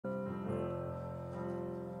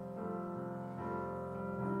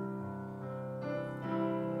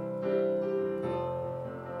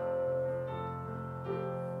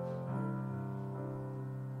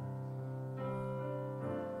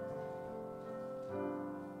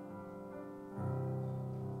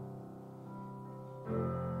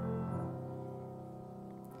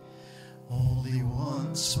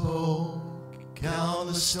spoke,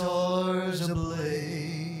 countless stars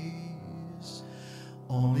ablaze.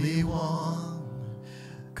 Only one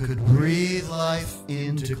could breathe life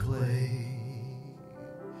into clay.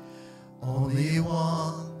 Only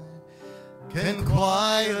one can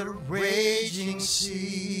quiet raging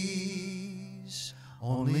seas.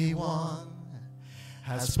 Only one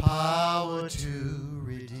has power to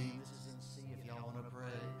redeem. If y'all want to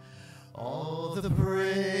pray, all the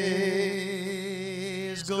praise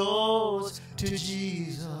goes to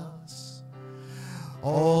Jesus.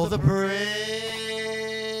 All the praise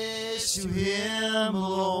to Him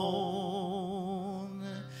alone.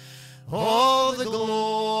 All the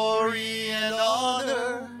glory and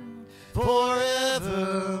honor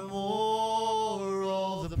forevermore.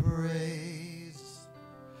 All the praise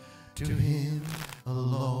to Him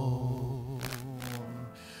alone.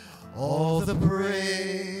 All the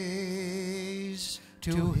praise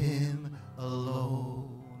to Him alone.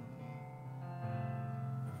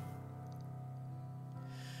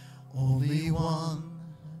 Only one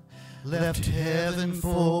left heaven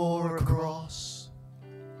for a cross.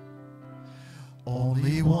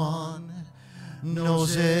 Only one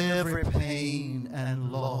knows every pain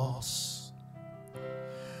and loss.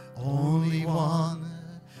 Only one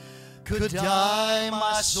could die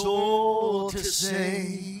my soul to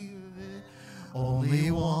save. Only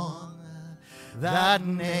one, that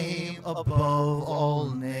name above all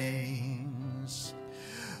names.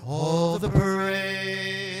 All the praise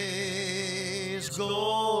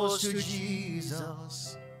goes to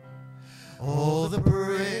Jesus. All the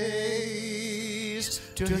praise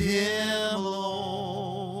to Him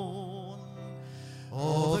alone.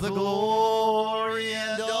 All the glory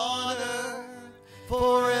and honor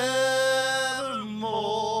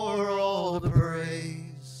forevermore. All the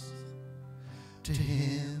praise to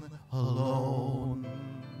Him alone.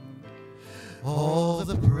 All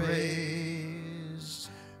the praise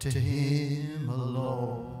to Him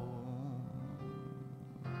alone.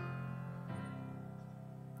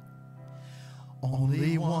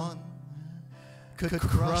 Only one could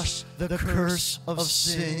crush the curse of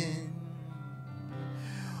sin.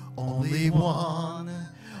 Only one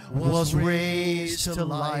was raised to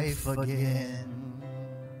life again.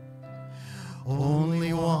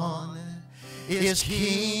 Only one is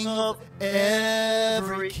King of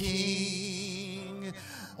every king.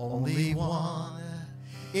 Only one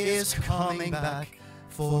is coming back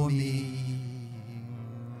for me.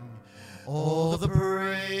 All the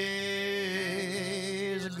praise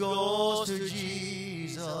goes to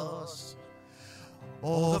Jesus.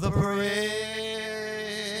 All the praise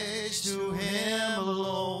to Him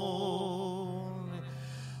alone.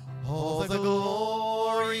 All the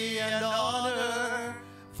glory and honor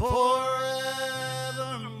forevermore.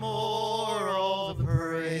 All the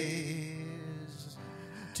praise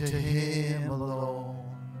to Him alone.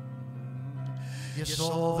 Yes,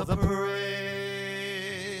 all the praise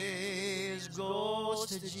goes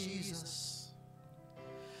to Jesus.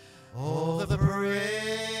 All the praise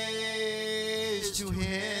to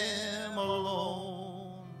Him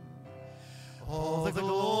alone. All the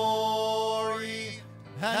glory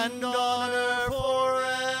and honor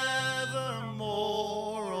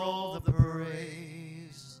forevermore. All the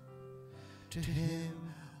praise to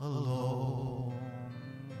Him alone.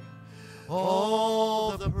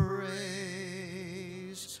 All the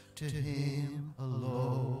praise to Him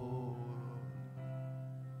alone.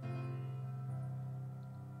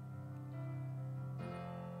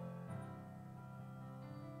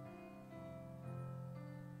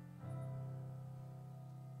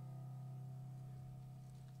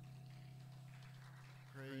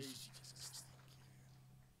 Praise Jesus.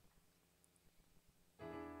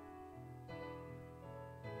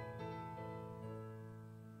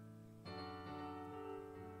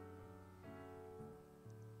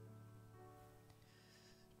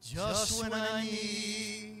 Just when I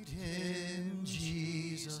need Him,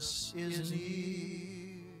 Jesus is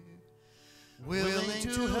near, willing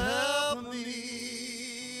to help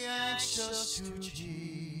me, anxious to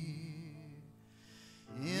cheer.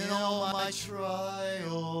 In all my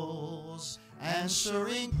trials,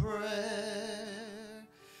 answering prayer,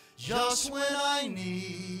 just when I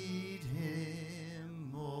need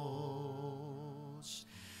Him most.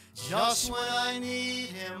 Just when I need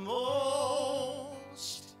Him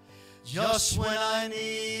most. Just when I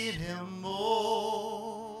need Him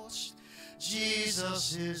most.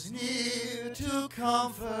 Jesus is near to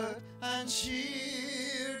comfort and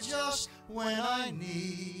cheer. Just when I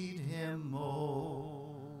need Him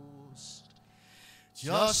most.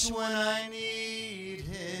 Just when I need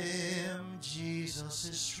Him, Jesus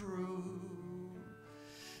is true.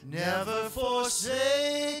 never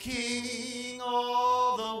forsaking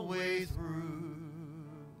all the way through,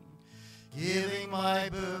 giving my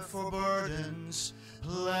for burdens,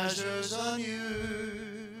 pleasures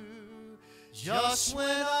anew, just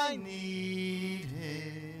when I need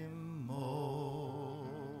Him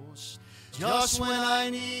most, just when I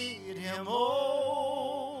need Him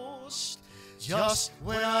most, just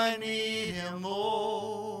when I need Him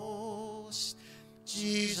most.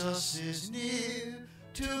 Jesus is near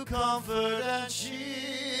to comfort and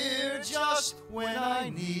cheer, just when I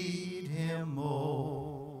need Him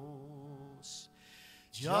most.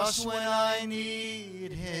 Just when I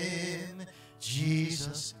need Him,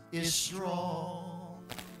 Jesus is strong,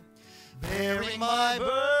 bearing my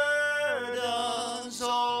burdens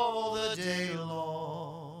all the day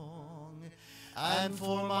long, and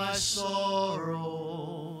for my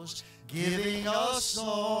sorrows giving a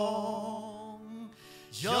song,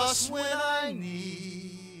 just when I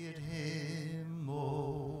need Him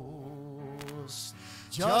most,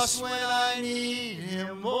 just when I need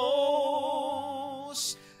Him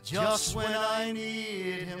most, just when I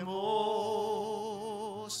need Him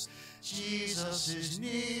most. Jesus is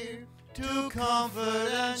near to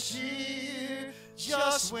comfort and cheer,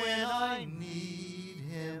 just when I need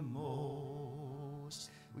Him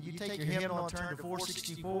most. Will you take your hymnal and turn to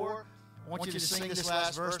 464? I want you to sing this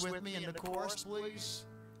last verse with me in the chorus, please.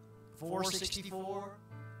 464.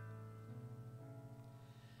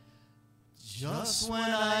 Just when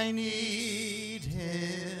I need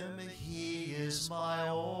Him, He is my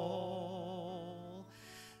all,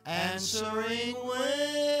 answering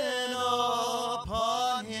when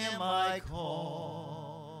upon Him I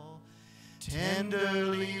call,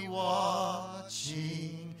 tenderly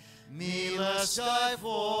watching me lest I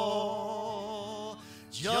fall,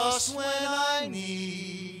 just when I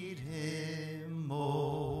need Him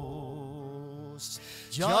most,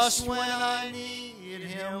 just when I need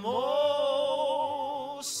Him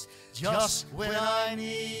most, just when I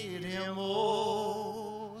need Him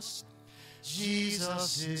most.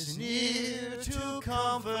 Jesus is near to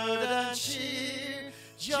comfort and cheer,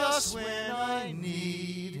 just when I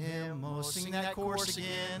need Him most. Sing that chorus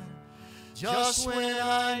again. Just when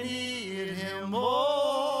I need Him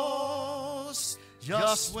most,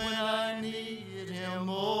 just when I need Him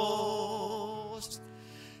most.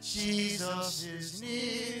 Jesus is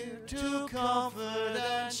near to comfort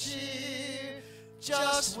and cheer,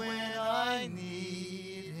 just when I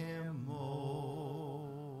need Him most.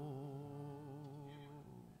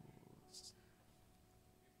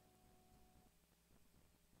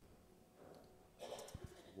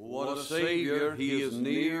 What a Savior. He is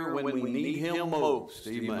near when we need Him most.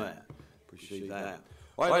 Amen. Appreciate that.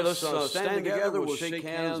 All right, let's stand together. We'll shake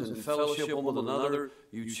hands and fellowship one with another.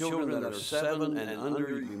 You children that are 7 and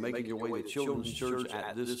under, you'll be making your way to Children's Church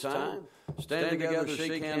at this time. Stand together,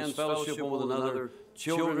 shake hands, fellowship one with another.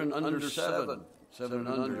 Children under 7 and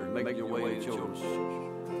under, make your way to Children's Church.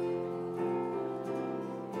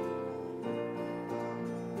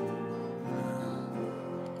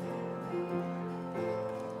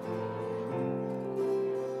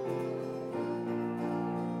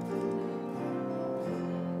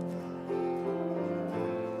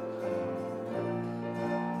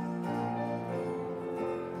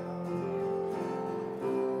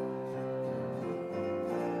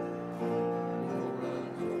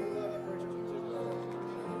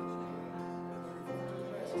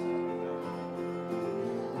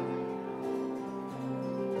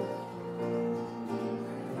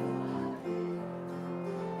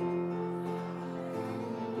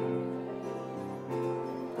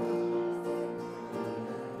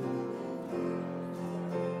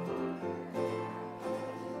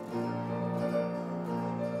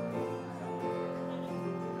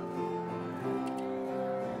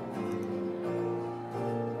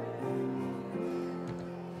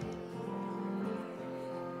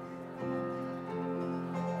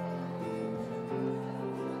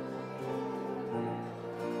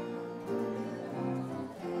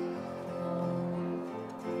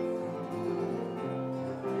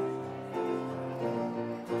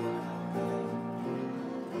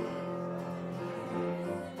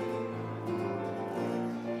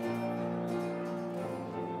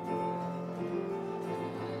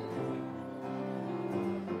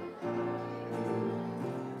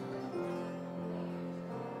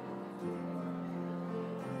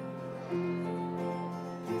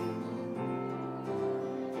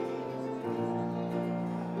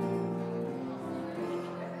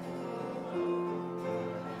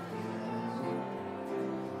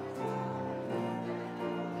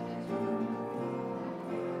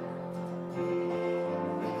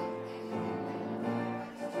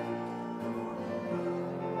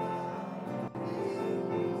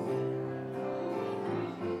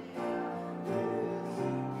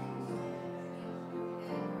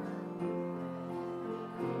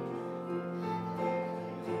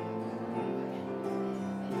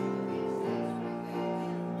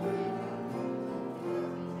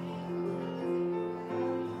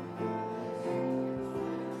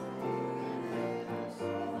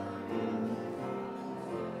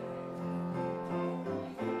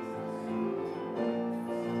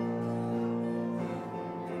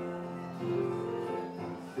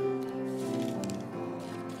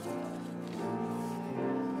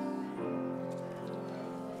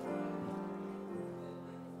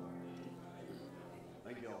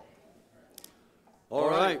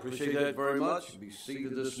 appreciate that very much. Be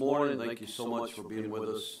seated this morning. Thank you so much for being with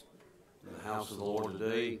us in the house of the Lord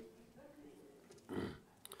today.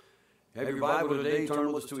 Have your Bible today.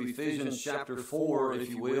 Turn with us to Ephesians chapter 4, if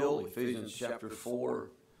you will. Ephesians chapter 4.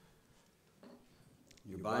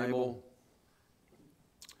 Your Bible.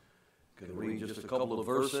 Going to read just a couple of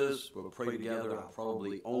verses. We'll pray together. I'll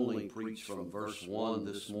probably only preach from verse 1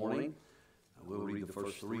 this morning. I will read the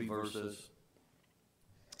first 3 verses.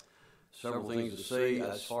 Several things to say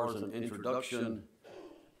as far as an introduction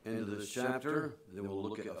into this chapter. Then we'll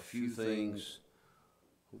look at a few things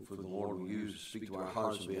hopefully the Lord will use to speak to our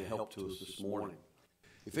hearts and be a help to us this morning.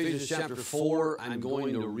 Ephesians chapter 4, I'm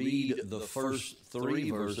going to read the first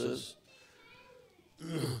 3 verses.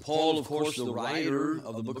 Paul, of course, the writer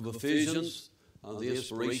of the book of Ephesians, the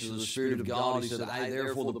inspiration of the Spirit of God, he said, I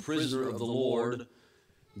therefore, the prisoner of the Lord,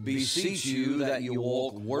 beseech you that you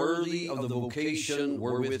walk worthy of the vocation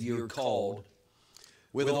wherewith you are called,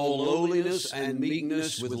 with all lowliness and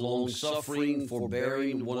meekness, with long-suffering,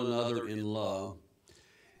 forbearing one another in love,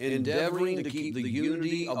 endeavoring to keep the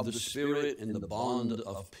unity of the Spirit in the bond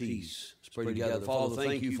of peace. Let's pray together. Father,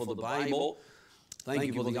 thank you for the Bible. Thank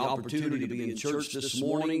you for the opportunity to be in church this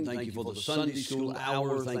morning. Thank you for the Sunday school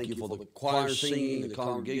hour. Thank you for the choir singing, the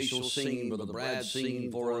congregational singing, Brother Brad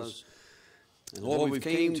singing for us. And Lord, we've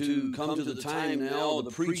come to the time now,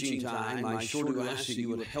 the preaching time. I sure do ask that you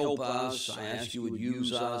would help us. I ask you would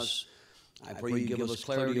use us. I pray you give us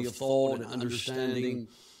clarity of thought and understanding.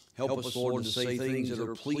 Help us, Lord, to say things that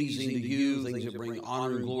are pleasing to you, things that bring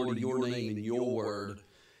honor and glory to your name and your word.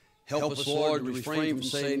 Help us, Lord, to refrain from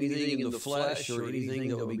saying anything in the flesh or anything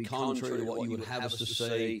that would be contrary to what you would have us to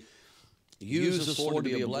say. Use us, Lord,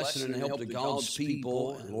 to be a blessing and help to God's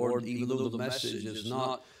people. And Lord, even though the message is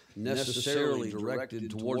not necessarily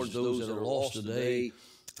directed towards those that are lost today,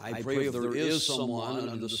 I pray if there is someone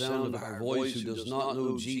under the sound of our voice who does not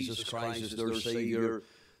know Jesus Christ as their Savior,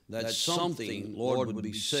 that something, Lord, would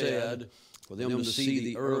be said for them to see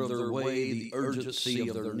the error of their way, the urgency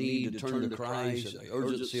of their need to turn to Christ, the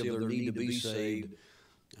urgency of their need to be saved.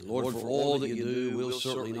 And Lord, for all that you do, we'll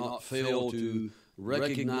certainly not fail to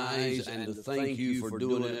recognize and to thank you for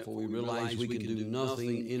doing it, for we realize we can do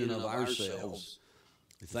nothing in and of ourselves.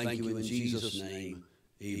 We thank you in Jesus' name.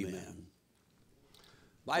 Amen.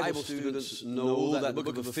 Bible students know that the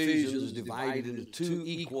book of Ephesians is divided into 2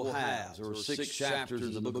 equal halves. There are 6 chapters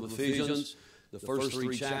in the book of Ephesians. The first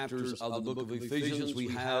 3 chapters of the book of Ephesians, we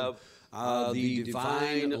have the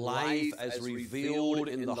divine life as revealed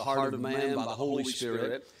in the heart of man by the Holy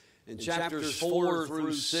Spirit. In chapters 4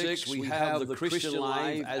 through 6, we have the Christian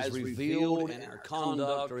life as revealed in our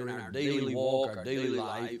conduct or in our daily walk, our daily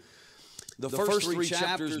life. The first 3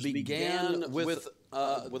 chapters began with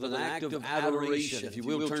an act of adoration. If you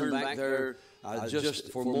will turn back there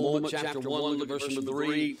just for a moment, chapter 1, look at verse number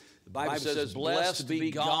 3. The Bible says, blessed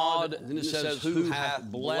be God, and then it says, who hath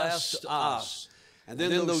blessed us. And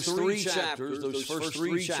then those 3 chapters, those first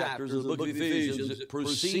 3 chapters of the book of Ephesians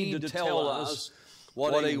proceed to tell us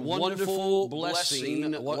what a wonderful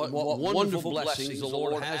blessing, what wonderful blessings the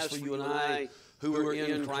Lord has for you and I who are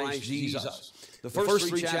in Christ Jesus. The first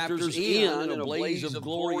 3 chapters end in a blaze of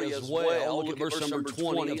glory as well. Look at verse number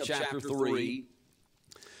 20 of chapter 3.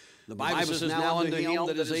 The Bible says, now unto him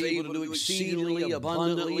that is able to do exceedingly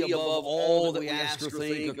abundantly above all that we ask or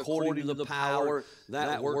think, according to the power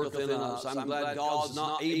that worketh in us. I'm glad God's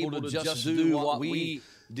not able to just do what we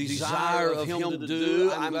desire of him to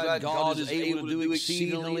do. I'm glad God is able to do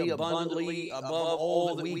exceedingly abundantly above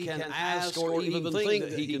all that we can ask or even think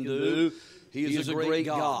that he can do. He is a great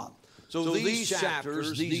God. So these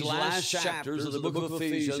chapters, these last chapters of the book of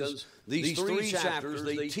Ephesians, these 3 chapters,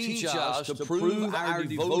 they teach us to prove our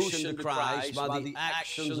devotion to Christ by the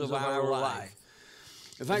actions of our life.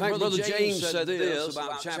 In fact, Brother James said this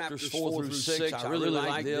about chapters 4 through 6. I really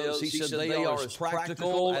like this. He said they are as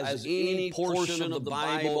practical as any portion of the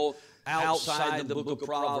Bible outside the book of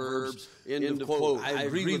Proverbs, end of quote. I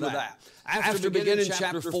agree with that. After beginning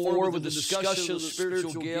chapter 4 with the discussion of the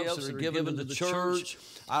spiritual gifts that are given to the church,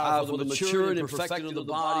 for the maturing and perfecting of the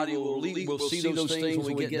body, we'll see those things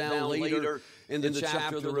when we get down later in the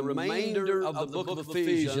chapter. The remainder of the book of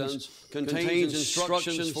Ephesians contains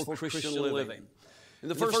instructions for Christian living. In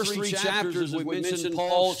the first 3 chapters, we mentioned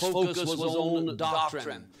Paul's focus was on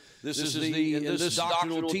doctrine. This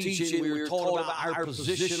doctrinal teaching, we are taught about our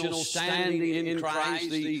positional standing in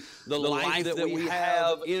Christ, the life that we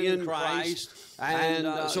have in Christ,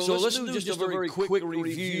 And so let's do just a very quick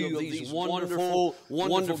review of these wonderful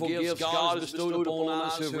gifts God has bestowed upon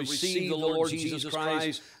us who have received the Lord Jesus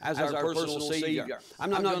Christ as our personal Savior. I'm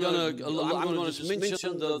going to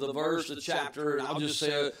mention the verse, the chapter, and I'll just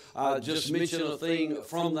say, just mention a thing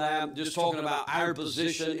from that, just talking about our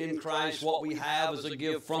position in Christ, what we have as a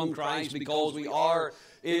gift from Christ because we are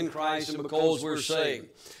in Christ and because we're saved.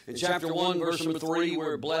 In chapter 1, verse number 3,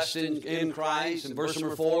 we're blessed in Christ. In verse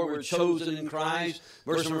number 4, we're chosen in Christ.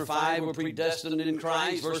 Verse number 5, we're predestined in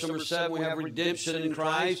Christ. Verse number 7, we have redemption in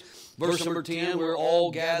Christ. Verse number 10, we're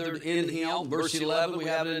all gathered in Him. Verse 11, we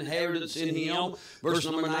have an inheritance in Him. Verse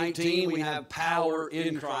number 19, we have power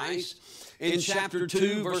in Christ. In chapter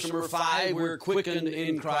 2, verse number 5, we're quickened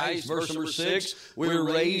in Christ. Verse number 6, we're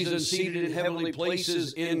raised and seated in heavenly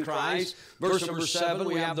places in Christ. Verse number 7,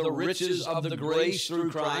 we have the riches of the grace through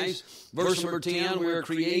Christ. Verse number 10, we're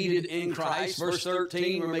created in Christ. Verse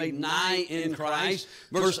 13, we're made nigh in Christ.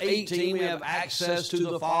 Verse 18, we have access to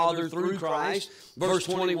the Father through Christ. Verse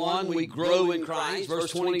 21, we grow in Christ. Verse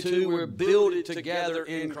 22, we're builded together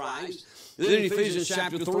in Christ. Then in Ephesians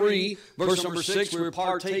chapter 3, verse number 6, we're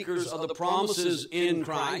partakers of the promises in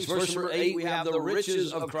Christ. Verse number 8, we have the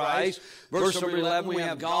riches of Christ. Verse number 11, we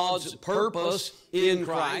have God's purpose in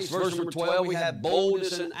Christ. Verse number 12, we have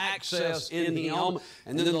boldness and access in Him.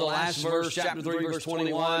 And then the last verse, chapter 3, verse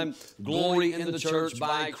 21, glory in the church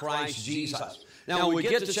by Christ Jesus. Now, when we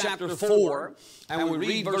get to chapter 4, and we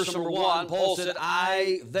read verse number 1, Paul said,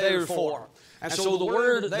 I therefore. And so the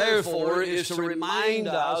word therefore is to remind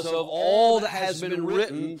us of all that has been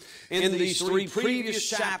written in these 3 previous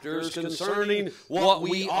chapters concerning what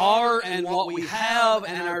we are and what we have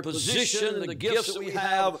and our position and the gifts that we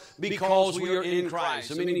have because we are in Christ.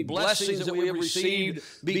 The many blessings that we have received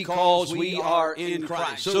because we are in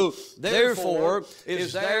Christ. So therefore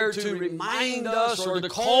is there to remind us or to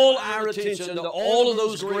call our attention to all of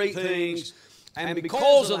those great things. And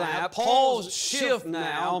because of that, Paul's shift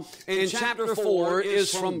now in chapter 4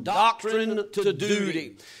 is from doctrine to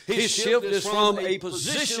duty. His shift is from a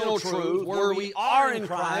positional truth where we are in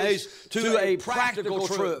Christ to a practical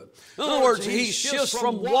truth. In other words, he shifts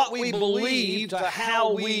from what we believe to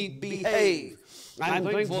how we behave. I'm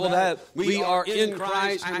thankful that we are in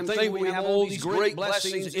Christ. I'm thankful we have all these great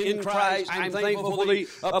blessings in Christ. I'm thankful for the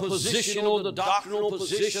positional, the doctrinal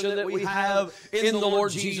position that we have in the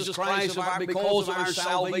Lord Jesus Christ because of our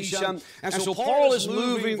salvation. And so Paul is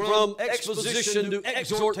moving from exposition to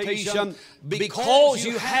exhortation. Because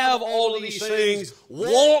you have all of these things,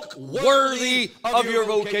 walk worthy of your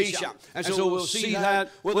vocation. And so we'll see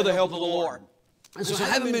that with the help of the Lord. And so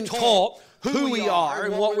having been taught who we are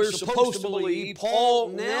and what we're supposed to believe, Paul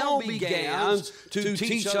now begins to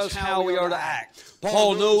teach us how we are to act.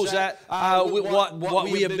 Paul knows that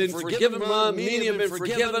what we have been forgiven from, many have been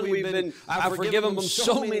forgiven. I've forgiven them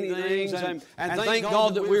so many things, and thank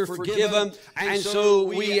God that we're forgiven. And so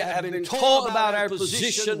we have been taught about our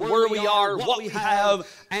position, where we are, what we have,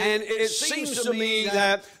 and it seems to me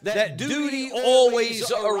that duty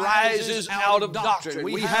always arises out of doctrine.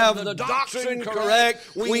 We have the doctrine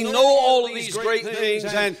correct. We know all of these great things,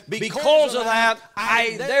 and because of that,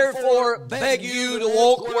 I therefore beg you to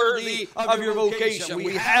walk worthy of your vocation.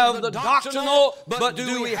 We have the doctrinal, but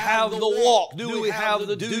do we have the walk? Do we have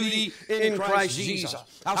the duty in Christ Jesus?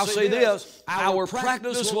 I'll say this, our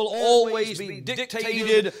practice will always be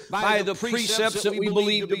dictated by the precepts that we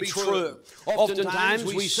believe to be true. Oftentimes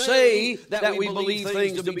we say that we believe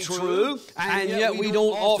things to be true, and yet we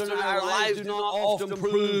don't often, our lives do not often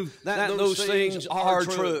prove that those things are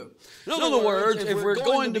true. In other words, if we're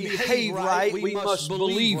going to behave right, we must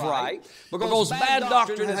believe right, because bad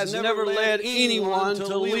doctrine has never led anyone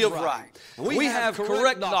to live right. We have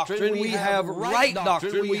correct doctrine, we have right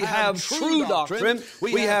doctrine, we have true doctrine,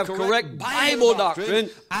 we have correct Bible doctrine.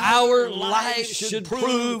 Our life should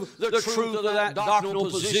prove the truth of that doctrinal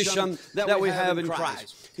position that we have in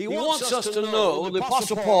Christ. He wants us to know, the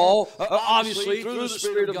Apostle Paul, obviously through the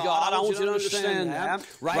Spirit of God, I want you to understand that,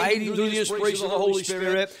 writing through the inspiration of the Holy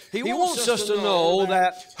Spirit, he wants us to know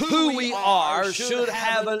that who we are should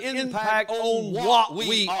have an impact on what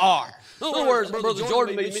we are. In other words, Brother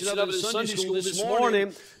Jordan made mention of it in Sunday school this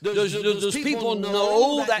morning. Does people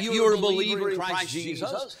know that you are a believer in Christ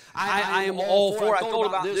Jesus? I am all for it. I thought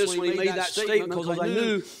about this when he made that statement because I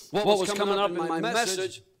knew what was coming up in my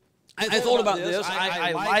message. I thought about this.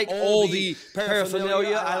 I like all the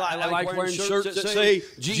paraphernalia. I like wearing shirts that say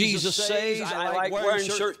Jesus saves. I like wearing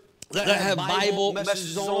shirts that have Bible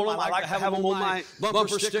messages on them. I like to have them on my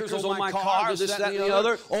bumper stickers on my car, this, that, and the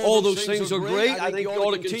other. All those things are great. I think you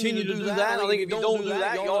ought to continue to do that. I think if you don't do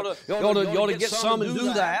that, you ought to get some and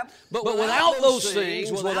do that. But without those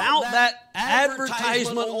things, without that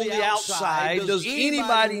advertisement on the outside, does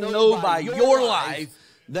anybody know by your life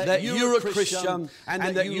that you're a Christian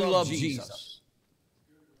and that you love Jesus?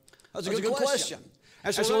 That's a good question.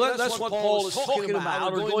 And so that's what Paul is talking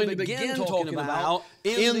about, or going to begin talking about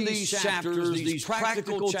in these chapters, these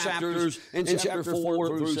practical chapters in chapter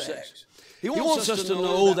 4 through 6. He wants us to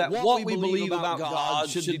know that what we believe about God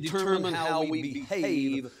should determine how we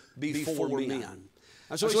behave before men.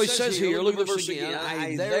 And so he says here, look at the verse again,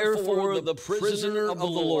 I therefore, the prisoner of the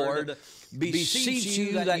Lord, beseech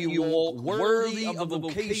you that you walk worthy of the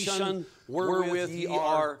vocation wherewith ye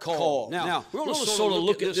are called. Now, we're going to sort of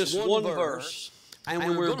look at this one verse,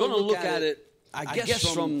 and we're going to look at it, I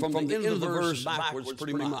guess, from the end of the verse backwards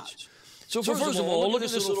pretty much. So first of all, look at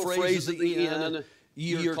this little phrase at the end,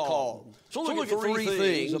 ye are called. So look at three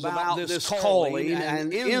things about this calling,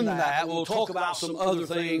 and in that we'll talk about some other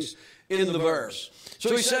things in the verse.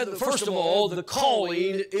 So he said, first of all, the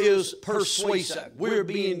calling is persuasive. We're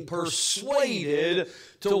being persuaded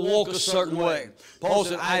to walk a certain way. Paul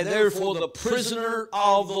said, I therefore, the prisoner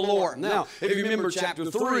of the Lord. Now, if you remember chapter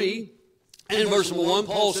 3, in verse 1,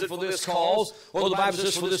 Paul said, for this cause, or the Bible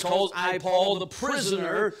says, for this cause, I, Paul, the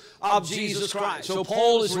prisoner of Jesus Christ. So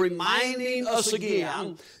Paul is reminding us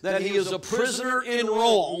again that he is a prisoner in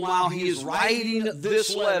Rome while he is writing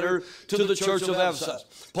this letter to the church of Ephesus.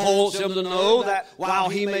 Paul wants them to know that while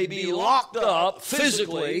he may be locked up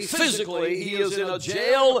physically, he is in a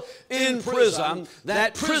jail in prison.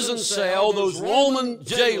 That prison cell, those Roman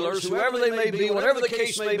jailers, whoever they may be, whatever the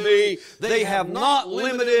case may be, they have not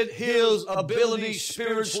limited his ability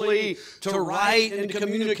spiritually to write and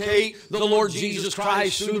communicate the Lord Jesus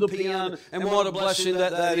Christ through the pen, and what a blessing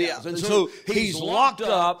that is. And so he's locked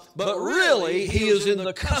up, but really he is in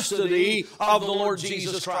the custody of the Lord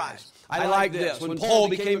Jesus Christ. I like this. When Paul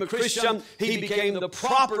became a Christian, he became the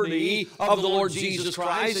property of the Lord Jesus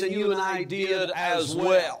Christ, and you and I did as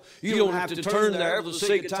well. You don't have to turn there. For the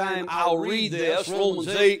sake of time, I'll read this. Romans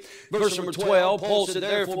 8, verse number 12. Paul said,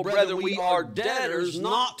 therefore, brethren, we are debtors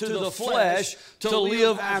not to the flesh to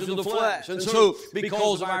live after the flesh. And so,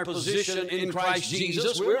 because of our position in Christ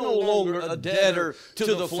Jesus, we're no longer a debtor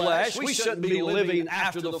to the flesh. We shouldn't be living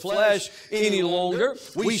after the flesh any longer.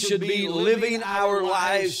 We should be living our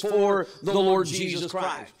lives for the Lord Jesus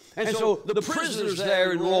Christ. And so the prisoners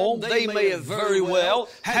there in Rome, they may have very well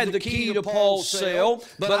had the key to Paul's cell,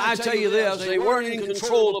 but I tell you this, they weren't in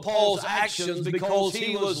control of Paul's actions because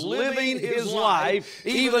he was living his life,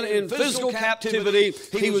 even in physical captivity.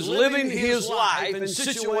 He was living his life in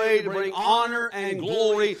such a way to bring honor and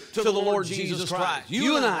glory to the Lord Jesus Christ.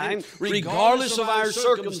 You and I, regardless of our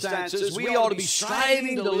circumstances, we ought to be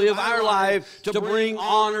striving to live our life to bring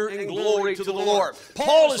honor and glory to the Lord.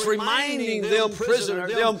 Paul is reminding them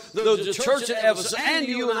prisoners, the church at Ephesus, and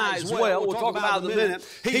you and I as well, we'll talk about it in a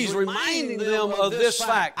minute, he's reminding them of this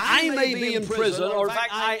fact. I may be in prison, or in fact,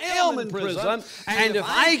 I am in prison, and if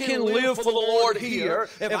I can live for the Lord here,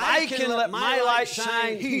 if I can let my light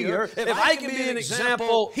shine here, if I can be an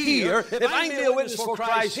example here, if I can be a witness for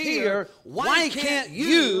Christ here, why can't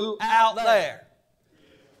you out there?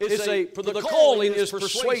 For the calling is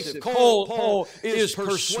persuasive. Paul is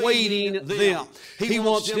persuading them. He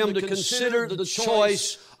wants them to consider the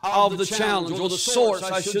choice of the challenge, or the source,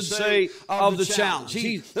 I should say, of the challenge.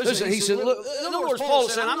 He said, look, in other words, Paul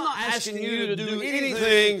said, I'm not asking you to do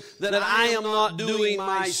anything that I am not doing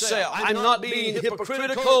myself. I'm not being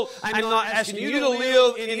hypocritical. I'm not asking you to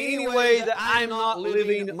live in any way that I'm not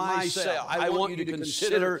living myself. I want you to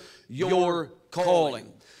consider your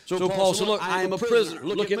calling. So Paul said, look, I am a prisoner.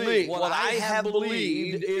 Look at me. What I have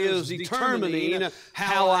believed is determining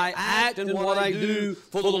how I act and what I do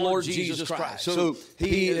for the Lord Jesus Christ. So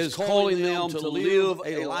he is calling them to live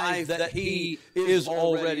a life that he is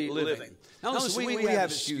already living. Now listen, we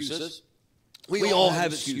have excuses. We all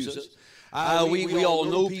have excuses. We all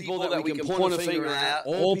know people that we can point a finger at.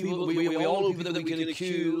 We all know people that we can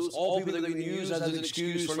accuse. All people that we can use as an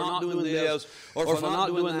excuse for not doing this, or for not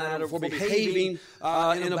doing that, or for behaving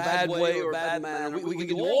in a bad way or a bad manner. We can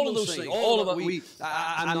do all of those things. All of it.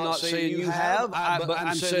 I'm not saying you have, but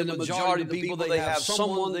I'm saying the majority of people, they have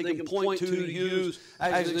someone they can point to use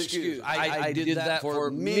as an excuse. I did that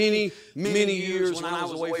for many, many years when I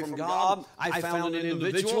was away from God. I found an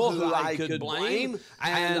individual who I could blame,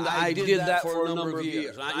 and I did that for a number of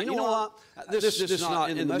years. You know what? This is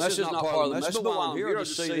not in the message, not part of the message, but while I'm here, I'll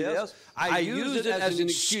say this. I used it as an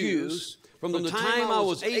excuse from the time I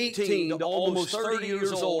was 18 to almost 30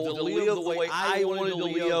 years old to live the way I wanted to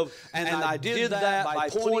live, and I did that by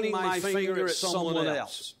pointing my finger at someone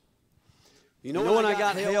else. You know when I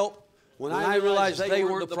got help? When I realized they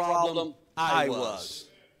weren't the problem, I was.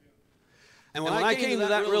 And when I came to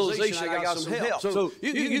that realization, I got some help. So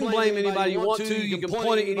you can blame anybody you want to. You can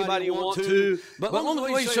point at anybody you want to. But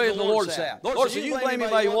let me say what the Lord said. Lord said, you can blame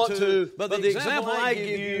anybody you want to, but the example I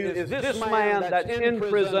give you is this man that's in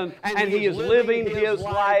prison, and he is living his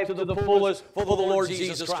life to the fullest for the Lord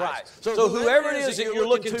Jesus Christ. So whoever it is that you're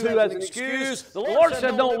looking to as an excuse, the Lord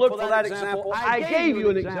said, don't look for that example. I gave you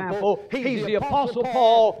an example. He's the Apostle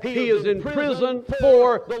Paul. He is in prison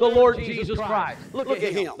for the Lord Jesus Christ. Look at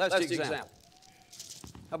him. That's the example.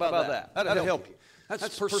 How about that? That'll help you.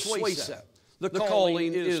 That's persuasive. The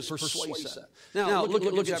calling is persuasive. Now,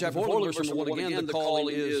 look at chapter 4, look at verse 1 again. The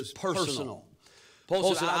calling is personal.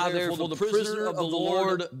 Paul said, I therefore, the prisoner of the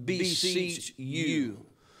Lord, beseech you.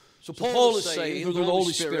 So Paul is saying, through the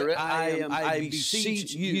Holy Spirit, I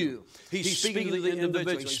beseech you. He's speaking to the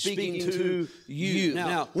individual. He's speaking to you.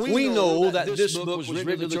 Now, we know that this book was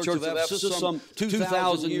written to the church of Ephesus some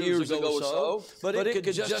 2,000 years ago or so, but it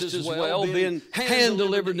could just as well been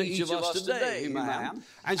hand-delivered to each of us today. Amen.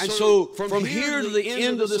 And so, from here to the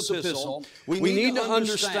end of this epistle, we need to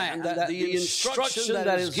understand that the instruction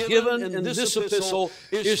that is given in this epistle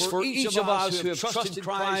is for each of us who have trusted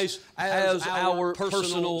Christ as our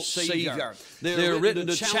personal Savior. They're written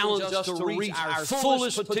to challenge us to reach our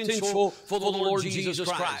fullest potential for the Lord Jesus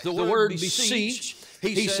Christ. The word beseech,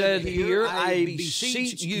 he said here, I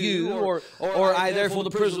beseech you, or I therefore the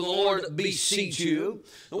prisoner of the Lord beseech you.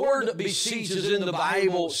 The word beseech is in the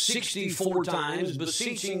Bible 64 times,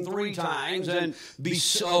 beseeching 3 times, and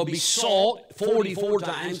besought 44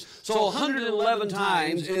 times. So 111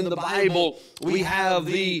 times in the Bible we have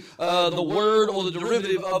the word or the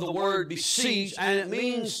derivative of the word beseech, and it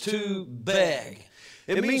means to beg.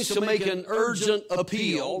 It means to make an urgent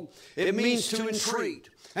appeal. It means to entreat.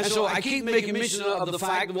 And so I keep making mention of the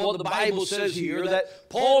fact of what the Bible says here, that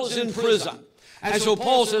Paul is in prison. And so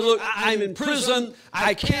Paul said, look, I'm in prison,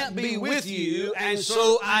 I can't be with you, and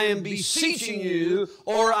so I am beseeching you,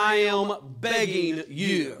 or I am begging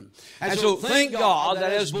you. And so thank God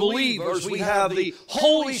that as believers we have the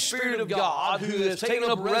Holy Spirit of God who has taken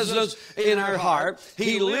up residence in our heart.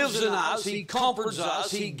 He lives in us, He comforts us,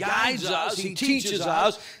 He guides us, He teaches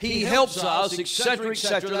us, He helps us, etc.,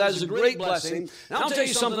 etc. That is a great blessing. Now I'll tell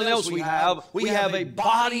you something else we have. We have a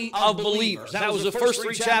body of believers. That was the first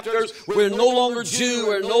 3 chapters. We're no longer Jew,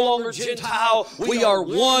 we're no longer Gentile. We are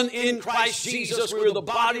one in Christ Jesus. We're the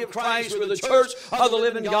body of Christ. We're the church of the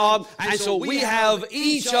living God. And so we have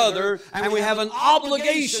each other, and we have an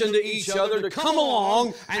obligation to each other to come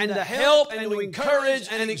along and to help and to encourage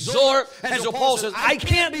and exhort. And so Paul says, I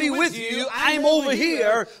can't be with you. I'm over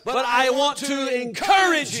here, but I want to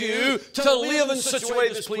encourage you to live in such a way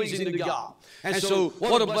that's pleasing to God. And so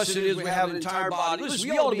what a blessing it is we have an entire body. Listen,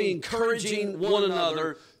 we ought to be encouraging one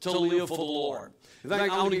another to live for the Lord. In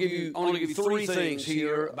fact, I want to give you 3 things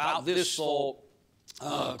here about this thought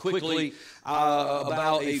quickly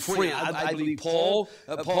about a friend. I believe Paul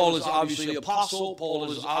is obviously an apostle. Paul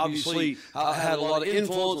has obviously had a lot of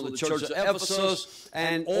influence on the church of Ephesus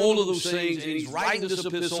and all of those things, and he's writing this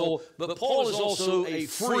epistle. But Paul is also a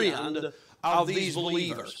friend of these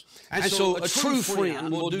believers. And so a true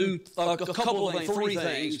friend will do a couple of things, 3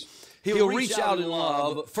 things. He'll reach out in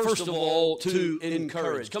love, first of all, to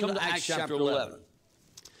encourage. Come to Acts chapter 11.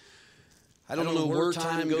 I don't know where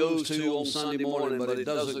time goes to on Sunday morning, but it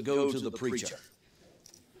doesn't go to the preacher.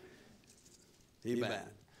 Amen.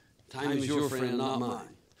 Time is your friend, not mine.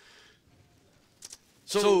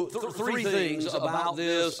 So 3 things about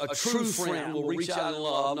this. A true friend will reach out in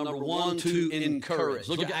love. Number 1, to encourage.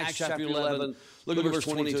 Look at Acts chapter 11. Look at verse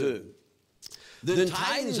 22. Then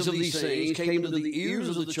tidings of these things came to the ears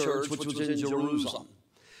of the church which was in Jerusalem.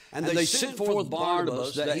 And they sent forth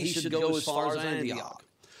Barnabas that he should go as far as Antioch.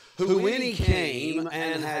 Who when he came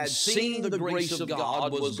and had seen the grace of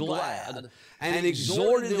God was glad, and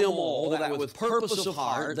exhorted them all that with purpose of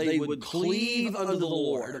heart they would cleave unto the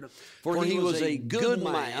Lord. For he was a good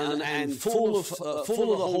man and full of the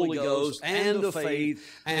Holy Ghost and of faith,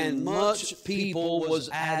 and much people was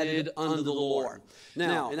added unto the Lord.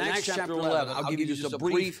 Now, in Acts chapter 11, I'll give you just a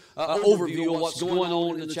brief overview of what's going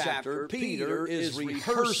on in the chapter. Peter is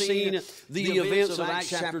rehearsing the events of Acts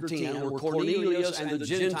chapter 10, where Cornelius and the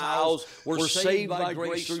Gentiles Gentiles were saved by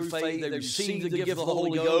grace through faith. They received the gift of the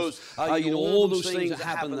Holy Ghost. All those things that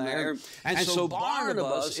happen there. And so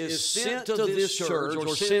Barnabas is sent to this church,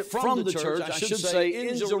 or sent from the church, I should say,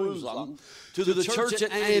 in Jerusalem, to the church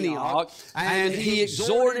at Antioch, and he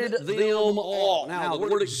exhorted them all. Now, the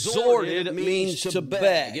word exhorted means to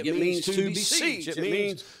beg. It means to beseech. It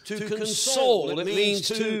means to console. It means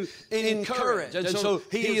to encourage. And so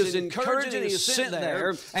he is encouraging, he is sent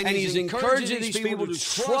there, and he's encouraging these people to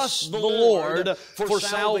trust the Lord for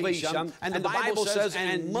salvation. And the Bible says,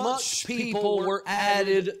 and much people were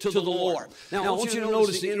added to the Lord. Now, I want you to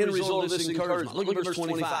notice the end result of this encouragement. Look at verse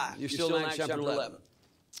 25. You're still in Acts chapter 11.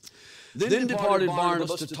 Then departed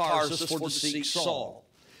Barnabas to Tarsus for to seek Saul.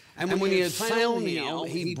 And when he had found him,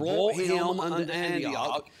 he brought him unto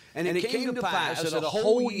Antioch. And it came to pass that a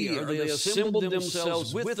whole year they assembled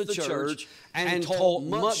themselves with the church and taught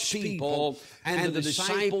much people. And the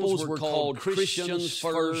disciples were called Christians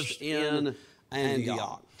first in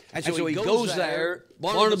Antioch. And so he goes there,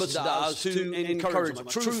 Barnabas does, to encourage him. A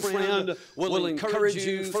true friend will encourage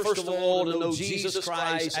you, first of all, to know Jesus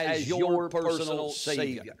Christ as your personal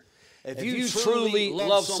Savior. If you truly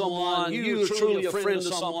love someone, you are truly a friend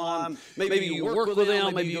of someone, maybe you work with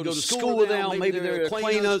them, maybe you go to school with them, maybe they're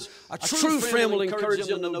acquaintances, a true friend will encourage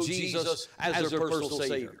them to know Jesus as their personal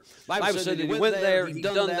Savior. The Bible said that he went there, he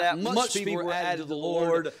done that, much people were added to the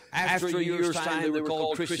Lord. After a year's time, they were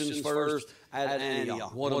called Christians first at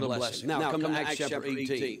Antioch. What a blessing. Now, come to Acts chapter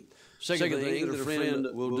 18. Second thing that a friend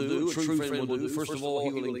will do, a true friend will do, first of all,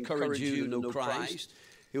 he will encourage you to know Christ.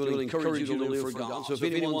 He will encourage you to live for God. So if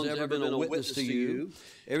anyone's ever been a witness to you,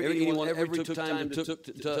 anyone ever took time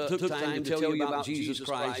to tell you about Jesus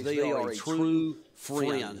Christ, they are a true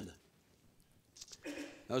friend.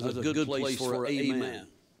 That was a good place for an amen.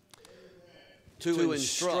 To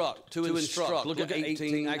instruct. Look at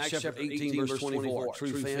 18, Acts chapter 18, verse 24.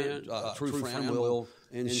 True friend will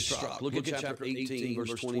instruct. Look at chapter 18,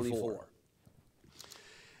 verse 24.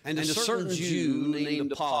 And a certain Jew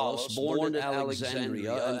named Apollos, born at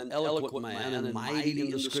Alexandria, an eloquent man and mighty in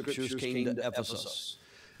the Scriptures, came to Ephesus.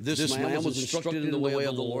 This man was instructed in the way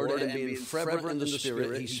of the Lord, and being fervent in the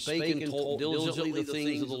Spirit, he spake and taught diligently the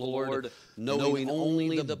things of the Lord, knowing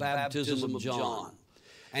only the baptism of John.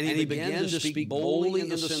 And he began to speak boldly in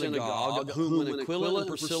the synagogue, of whom when Aquila and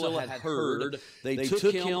Priscilla had heard, they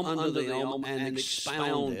took him unto them and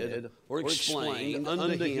expounded, or explained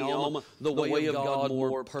unto him the way of God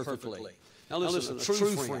more perfectly. Now listen, a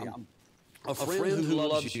true friend, a friend who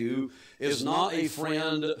loves you, is not a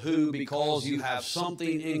friend who, because you have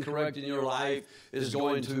something incorrect in your life, is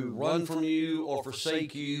going to run from you or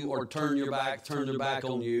forsake you or turn their back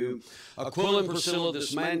on you. Aquila and Priscilla,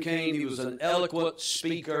 this man came, he was an eloquent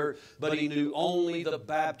speaker, but he knew only the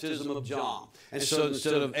baptism of John. And so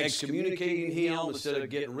instead of excommunicating him, instead of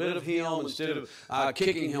getting rid of him, instead of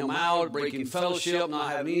kicking him out, breaking fellowship,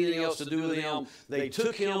 not having anything else to do with him, they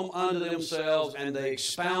took him unto themselves and they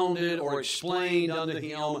expounded or explained unto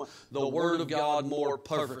him the Word of God more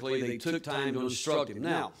perfectly. They took time to instruct him.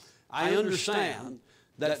 Now, I understand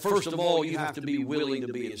that first of all, you have to be willing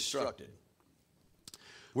to be instructed.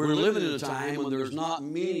 We're living in a time when there's not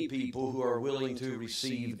many people who are willing to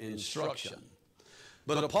receive instruction.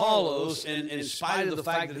 But Apollos, in spite of the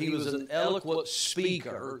fact that he was an eloquent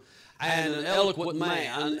speaker and an eloquent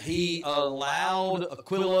man, he allowed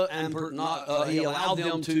Aquila and he allowed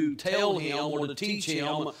them to tell him or to teach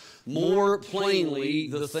him more plainly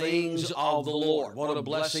the things of the Lord. What a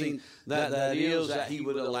blessing that is, that he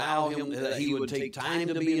would allow him, that he would take time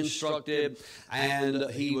to be instructed, and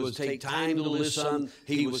he would take time to listen.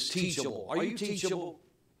 He was teachable. Are you teachable?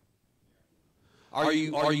 Are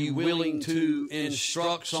you willing to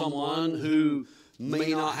instruct someone who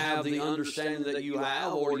may not have the understanding that you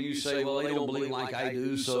have, or do you say, well, they don't believe like I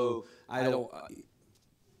do, so I don't.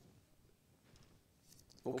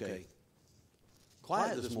 Okay.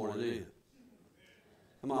 Quiet this morning, ain't you?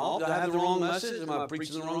 Am I off? Do I have the wrong message? Am I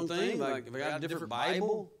preaching the wrong thing? Have I got a different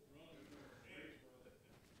Bible?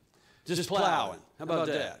 Just plowing. How about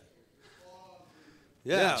that?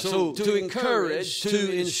 Yeah, so to encourage,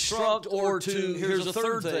 to instruct, or to, here's the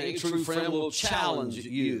third thing, a true friend will challenge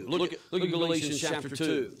you. Look at Galatians chapter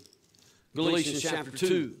 2. Galatians chapter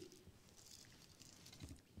 2.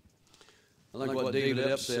 I like what David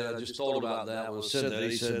Epps said. I just thought about that when I said that.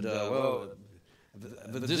 He said, well,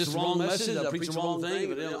 if this is the wrong message, I preach the wrong thing,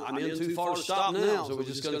 but I'm in too far to stop now, so we're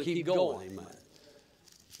just going to keep going. Amen.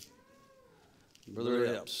 Brother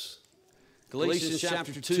Epps. Galatians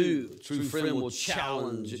chapter 2, a true friend will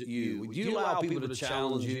challenge you. Would you allow people to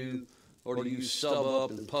challenge you, or do you stub up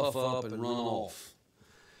and puff up and run off?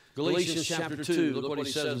 Galatians chapter 2, look what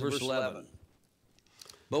he says in verse 11.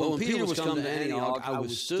 But when Peter was come to Antioch, I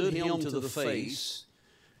withstood him to the face,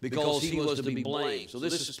 because he was to be blamed. So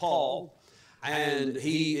this is Paul, and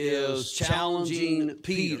he is challenging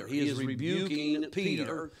Peter. He is rebuking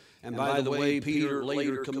Peter. And by the way, Peter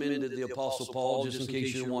later commended the Apostle Paul, just in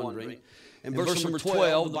case you're wondering. In verse number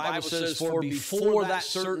 12, the Bible says, "For before that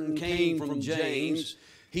certain came from James,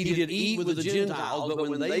 he did eat with the Gentiles, but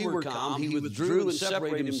when they were come, he withdrew and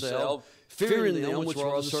separated himself, fearing them which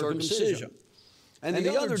were of the circumcision. And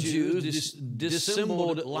the other Jews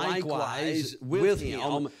dissembled likewise with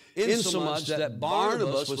him, insomuch that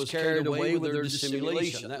Barnabas was carried away with their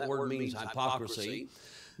dissimulation." That word means hypocrisy.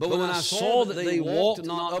 "But when I saw that they walked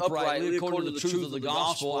not uprightly according to the truth of the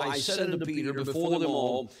gospel, I said unto Peter before them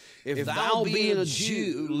all, If thou being a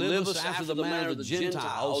Jew livest after the manner of the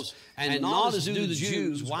Gentiles, and not as do the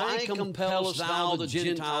Jews, why compellest thou the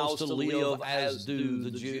Gentiles to live as do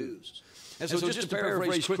the Jews?" And so just to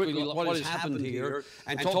paraphrase quickly what has happened here,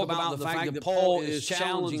 and talk about the fact that Paul is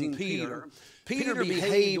challenging Peter. Peter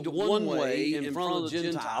behaved one way in front of the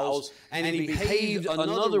Gentiles, and he behaved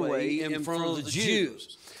another way in front of the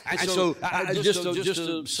Jews. And so, just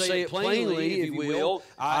to say it plainly, if you will,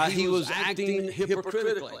 he was acting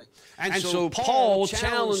hypocritically. And so Paul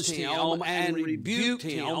challenged him and rebuked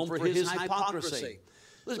him for his hypocrisy.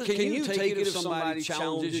 Listen, can you take it if somebody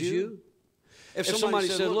challenges you? If somebody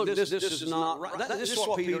said, "Look, this is not right. This is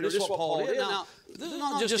what Peter, this is what Paul did." Now, this is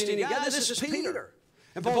not just any guy. This is Peter.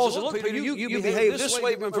 And Paul said, "Look, Peter, you behave this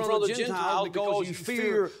way in front of the Gentiles because you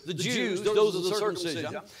fear the Jews, those of the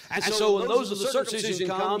circumcision. And so when those of the circumcision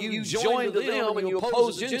come, you join to them and you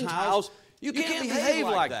oppose the Gentiles. You can't behave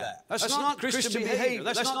like that. That's not Christian behavior.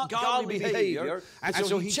 That's not godly behavior." And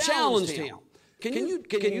so he challenged him. Can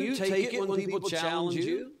you take it when people challenge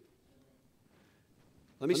you?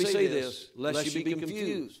 Let me say this, lest you be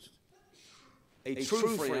confused. A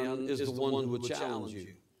true friend is the one who would challenge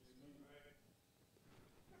you.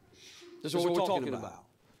 This is what we're talking about.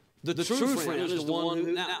 The true friend is the one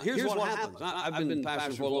who... Now, here's what happens. I've been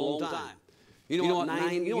pastoring for a long time. You know what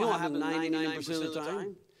happens 99% of the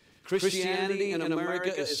time? Christianity in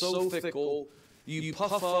America is so fickle. You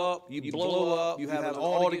puff up, you blow up, you have an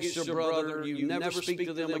ought against your brother, you never speak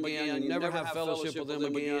to them again, you never have fellowship with them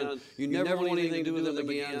again, you never want anything to do with them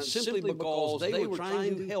again, simply because they were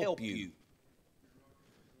trying to help you.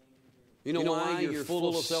 You know why? You're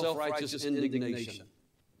full of self-righteous indignation.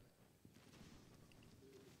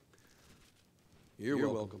 You're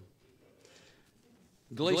welcome.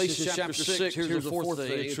 Galatians chapter 6, here's the fourth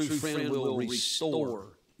thing: a true friend will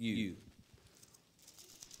restore you.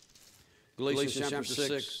 Galatians chapter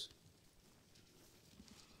 6,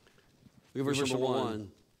 verse number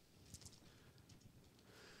 1.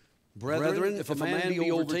 "Brethren, if a man be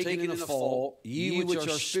overtaken in a fault, ye which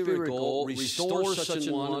are spiritual, restore such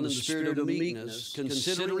an one in the spirit of meekness,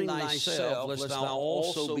 considering thyself, lest thou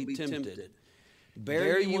also be tempted.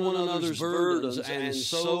 Bear ye one another's burdens, and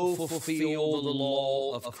so fulfill the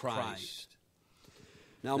law of Christ."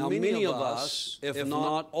 Now, many of us, if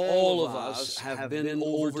not all of us, have been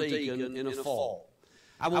overtaken in a fault.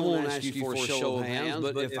 I won't ask you for a show of hands,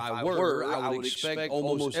 but if I were, I would expect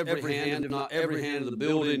almost every hand, if not every hand in the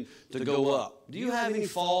building, to go up. Do you have any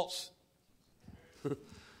faults?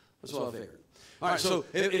 That's what I figured. All right, so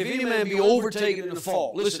if any man be overtaken in a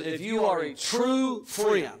fault, listen, if you are a true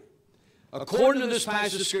friend, according to this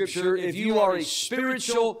passage of Scripture, if you are a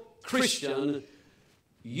spiritual Christian,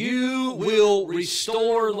 you will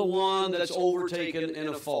restore the one that's overtaken in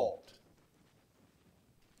a fault.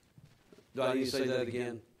 Do I need to say that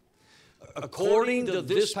again? According to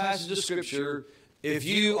this passage of Scripture, if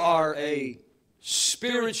you are a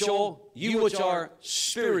spiritual, you which are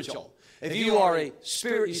spiritual. If you are a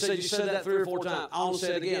spirit, you said that 3 or 4 times. I want to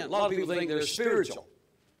say it again. A lot of people think they're spiritual.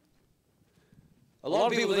 A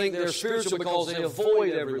lot of people think they're spiritual because they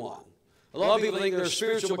avoid everyone. A lot of people think they're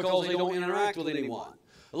spiritual because they don't interact with anyone.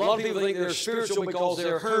 A lot of people think they're spiritual because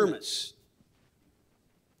they're hermits.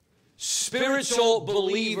 Spiritual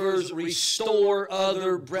believers restore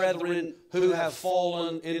other brethren who have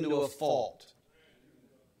fallen into a fault.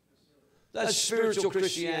 That's spiritual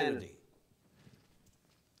Christianity.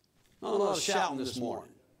 Not a lot of shouting this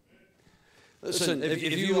morning. Listen, if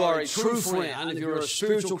you are a true friend, if you're a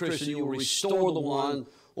spiritual Christian, you will restore the one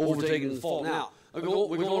overtaken in the fault. Now, we're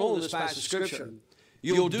going on in this passage of Scripture.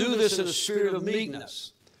 You'll do this in a spirit of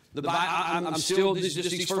meekness. I'm still, just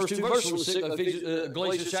these first 2 verses from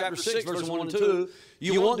Galatians chapter 6, verses 1 and 2.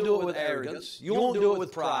 You won't do it with arrogance. You won't do it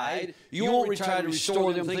with pride. You won't try to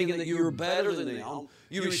restore them thinking that you're better than them.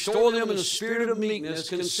 You restore them in a spirit of meekness,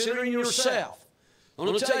 considering yourself. I'm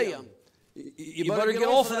going to tell you, you better get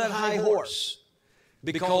off of that high horse.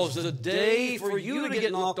 because the day for you to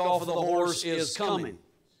get knocked off of the horse is coming.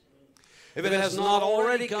 If it has not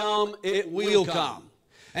already come, it will come.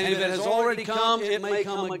 And if it has already come, it may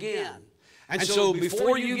come again. And so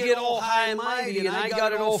before you get all high and mighty, and I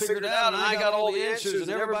got it all figured out, and I got all the answers,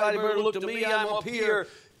 and everybody better look to me, I'm up here,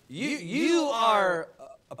 you are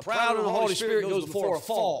proud, and the Holy Spirit goes before a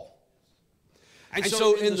fall. And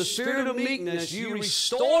so in the spirit of meekness, you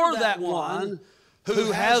restore that one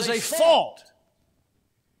who has a fault.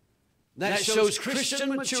 That shows Christian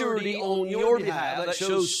maturity on your behalf. That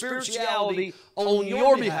shows spirituality on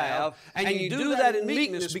your behalf. And you do that in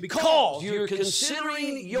meekness because you're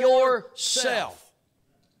considering yourself.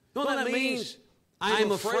 You know what that means?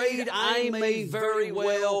 I'm afraid I may very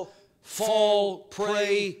well fall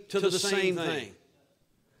prey to the same thing.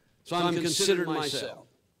 So I'm considering myself.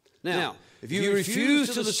 Now, if you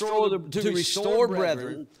refuse to restore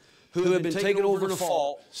brethren who have been taken over in a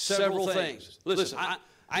fault, several things. Listen,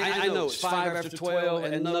 I know it's 5 after 12,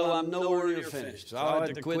 and no, I'm nowhere near finished. So I'll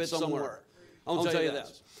have to quit somewhere. I'll tell you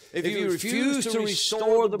this. If you refuse to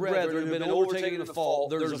restore the brethren who have been overtaken in a fault,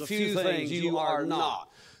 there's a few things you are not.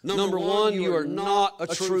 Number one, you are not a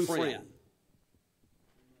true friend.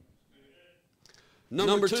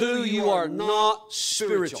 Number two, you are not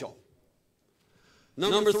spiritual.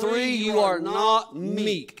 Number three, you are not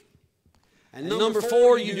meek. And number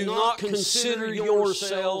four, you do not consider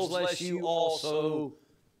yourselves lest you also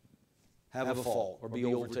have a fault or be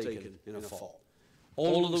overtaken in a fault.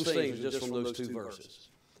 All of those things are just from those two verses.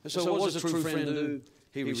 And so what does a true friend do?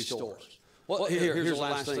 He restores. Well, here's the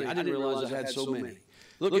last thing. I didn't realize I had so many.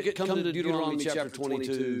 Come to Deuteronomy chapter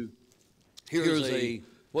 22. Here's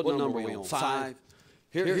what number are we on? 5.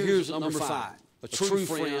 Here's number 5. A true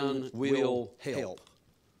friend will help.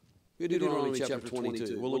 Deuteronomy chapter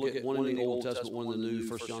 22. We'll look at one in the Old Testament, one in the New,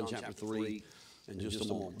 1 John chapter 3 in just a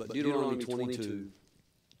moment. But Deuteronomy 22,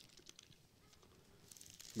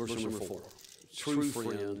 verse number 4. True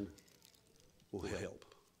friend will help.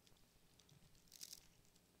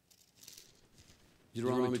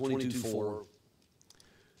 Deuteronomy 22:4.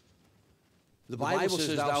 The Bible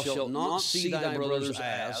says, "Thou shalt not see thy brother's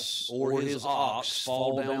ass or his ox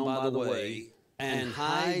fall down by the way, and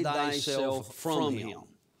hide thyself from him.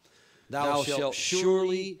 Thou shalt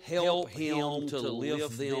surely help him to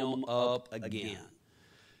lift them up again."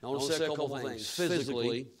 Now, I want to say a couple of things.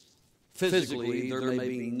 Physically, there may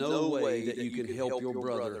be no way that you can help your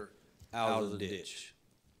brother out of the ditch.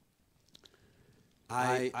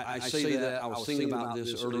 I say that, I was thinking about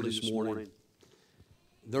this early this morning.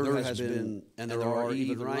 There has been, and there are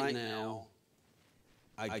even right now,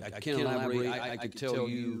 I can't elaborate, I could tell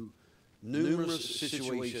you numerous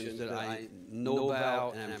situations that I know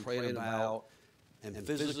about and I'm praying about, and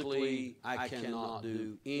physically I cannot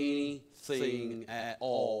do anything at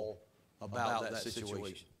all about that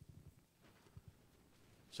situation.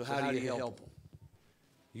 So how do you help them?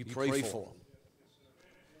 You pray for them.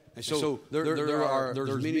 And so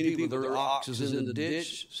there's many people, their ox is in the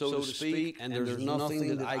ditch, so to speak, and there's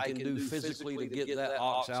nothing that I can do physically to get that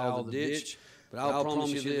ox out of the ditch. But I'll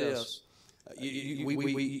promise you this.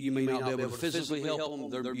 You may not be able to physically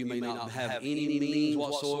help them. You may not have any means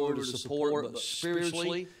whatsoever to support, but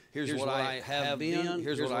spiritually, here's what I have been.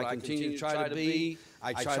 Here's what I continue to try to be.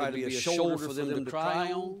 I try to be a shoulder for them to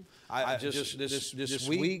cry on. I just this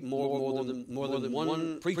week, more than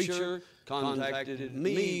one preacher contacted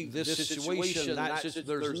me. This situation,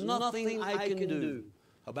 there's nothing I can do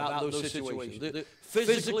about those situations.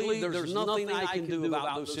 Physically, there's nothing I can do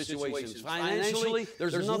about those situations. Financially,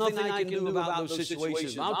 there's nothing I can do about those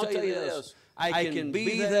situations. I'll tell you this. I can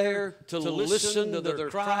be there to listen to their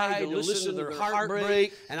cry, to listen to their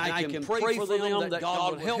heartbreak, and I can pray for them that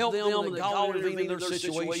God would help them and that God would intervene in their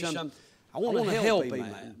situation. I want to help,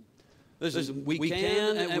 amen. Listen, we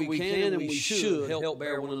can and we should help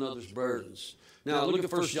bear one another's burdens. Now look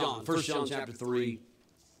at 1 John. 1 John chapter 3,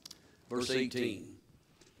 verse 18.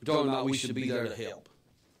 We're talking about we should be there to help.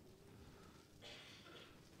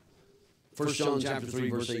 1 John chapter 3,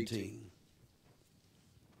 verse 18.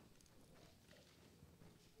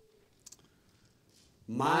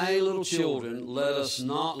 My little children, let us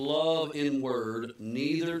not love in word,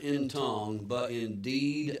 neither in tongue, but in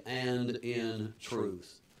deed and in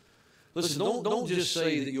truth. Listen, don't just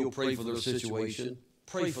say that you'll pray for their situation.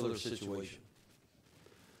 Pray for their situation.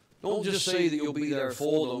 Don't just say that you'll be there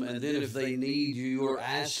for them, and then if they need you or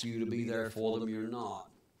ask you to be there for them, you're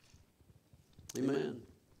not. Amen.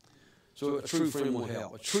 So a true friend will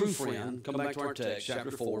help. A true friend, come back to our text,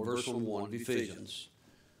 chapter 4, verse 1 of Ephesians.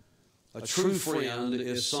 A true friend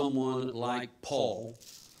is someone like Paul,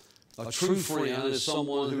 A true friend is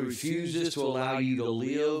someone who refuses to allow you to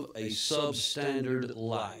live a substandard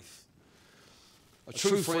life. A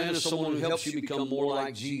true friend is someone who helps you become more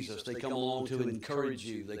like Jesus. They come along to encourage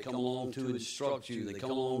you. They come along to instruct you. They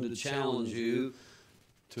come along to challenge you,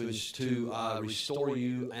 to restore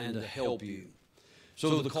you, and to help you.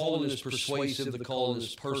 So the calling is persuasive. The calling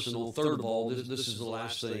is personal. Third of all, this is the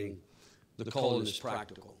last thing. The calling is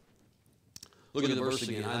practical. Look at the verse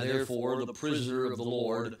again. I therefore, the prisoner of the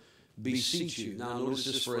Lord, beseech you. Now notice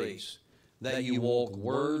this phrase. That you walk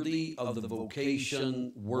worthy of the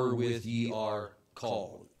vocation wherewith ye are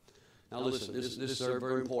called. Now listen, this is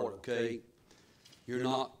very important, okay? You're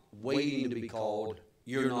not waiting to be called.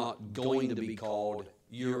 You're not going to be called.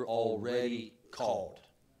 You're already called.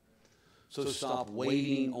 So stop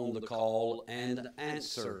waiting on the call and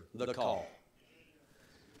answer the call.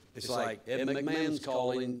 It's like Ed McMahon's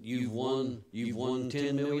calling. You've won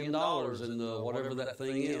 $10 million in the whatever that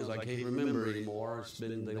thing is. I can't remember anymore. They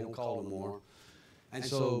don't call anymore. And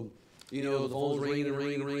so, you know, the phone's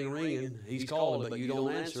ringing. He's calling, but you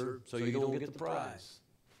don't answer, so you don't get the prize.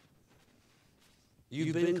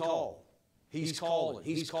 You've been called. He's calling.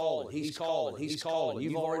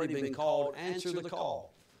 You've already been called. Answer the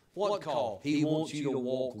call. What call? He wants you to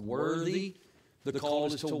walk worthy. The call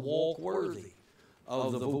is to walk worthy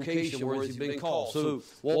of the vocation where you've been called. So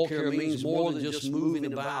walk here means more than just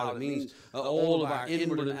moving about. It means all of our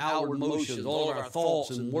inward and outward motions, all of our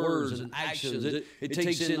thoughts and words and actions. It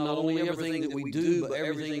takes in not only everything that we do, but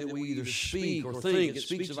everything that we either speak or think. It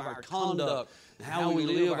speaks of our conduct and how we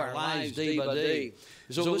live our lives day by day.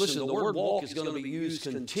 So listen, the word walk is going to be used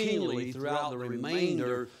continually throughout the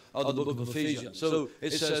remainder of the book of Ephesians. So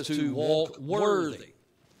it says to walk worthy.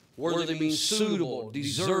 Worthy means suitable,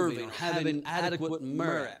 deserving, having adequate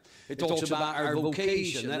merit. It talks about our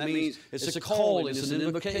vocation. That means it's a calling, it's an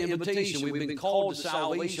invitation. We've been called to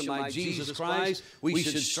salvation by Jesus Christ. We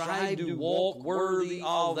should strive to walk worthy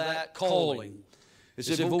of that calling.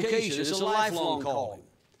 It's a vocation. It's a lifelong calling.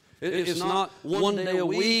 It's not one day a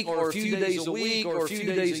week or a few days a week or a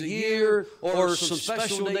few days a year or some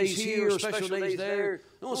special days here or special days there.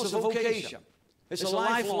 No, it's a vocation. It's a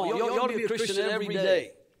lifelong. You ought to be a Christian every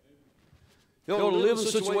day. You ought to live in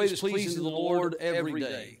such a way that's pleasing to the Lord every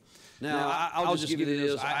day. Now, I'll just give you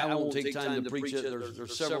this. I won't take time to preach it.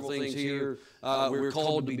 There's several things here. We're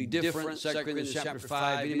called to be different. 2 Corinthians chapter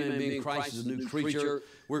 5, any man being in Christ is a new creature.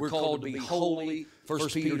 We're called to be holy. 1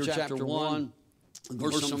 Peter chapter 1.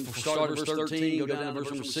 Start at verse 13, go down to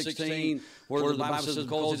verse number 16, where the Bible says,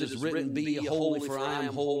 because it is written, be ye holy, for I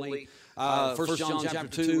am holy. 1 John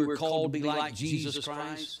chapter 2, we're called to be like Jesus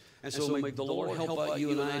Christ. And so may the Lord help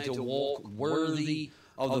you and I to walk worthy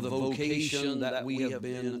of the vocation that we have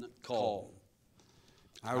been called.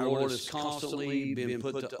 Our Lord has constantly been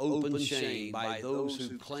put to open shame by those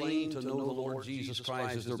who claim to know the Lord Jesus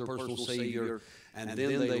Christ as their personal Savior, and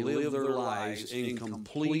then they live their lives in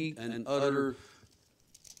complete and utter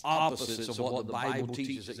opposites of what the Bible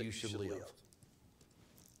teaches that you should live.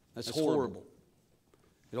 That's horrible.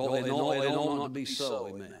 It ought not to be so,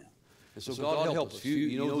 amen. And so God help us.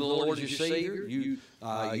 You know the Lord is your Savior.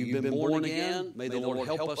 You've been born again. May the Lord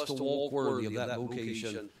help us to walk worthy of that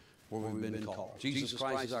vocation where we've been called. Jesus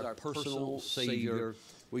Christ is our personal Savior.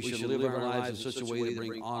 We should live our lives in such a way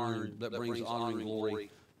that brings honor and glory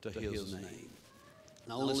to His name.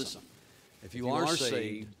 Now listen, if you are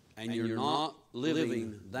saved and you're not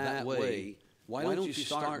living that way, why don't you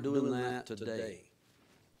start doing that today?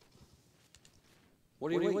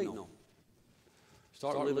 What are you waiting on?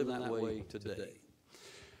 Start living that way today.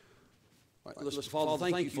 All right, listen, Father,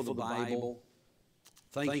 thank you for the Bible.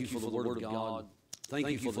 Thank you for the Word of God. Thank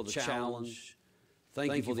you for the challenge.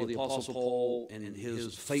 Thank you for the Apostle Paul and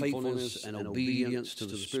his faithfulness and obedience to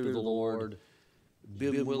the Spirit of the Lord,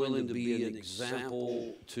 being willing to be an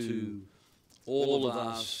example to all of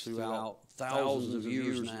us throughout thousands of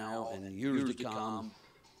years now and years to come,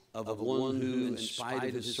 of one who, in spite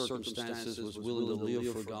of his circumstances, was willing to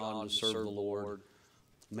live for God and serve the Lord.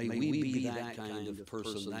 May we be that kind of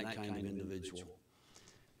person, that kind of individual.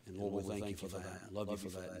 And Lord, we thank you for that. Love you for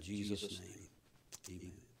that. In Jesus' name,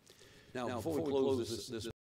 amen. Now, before we close this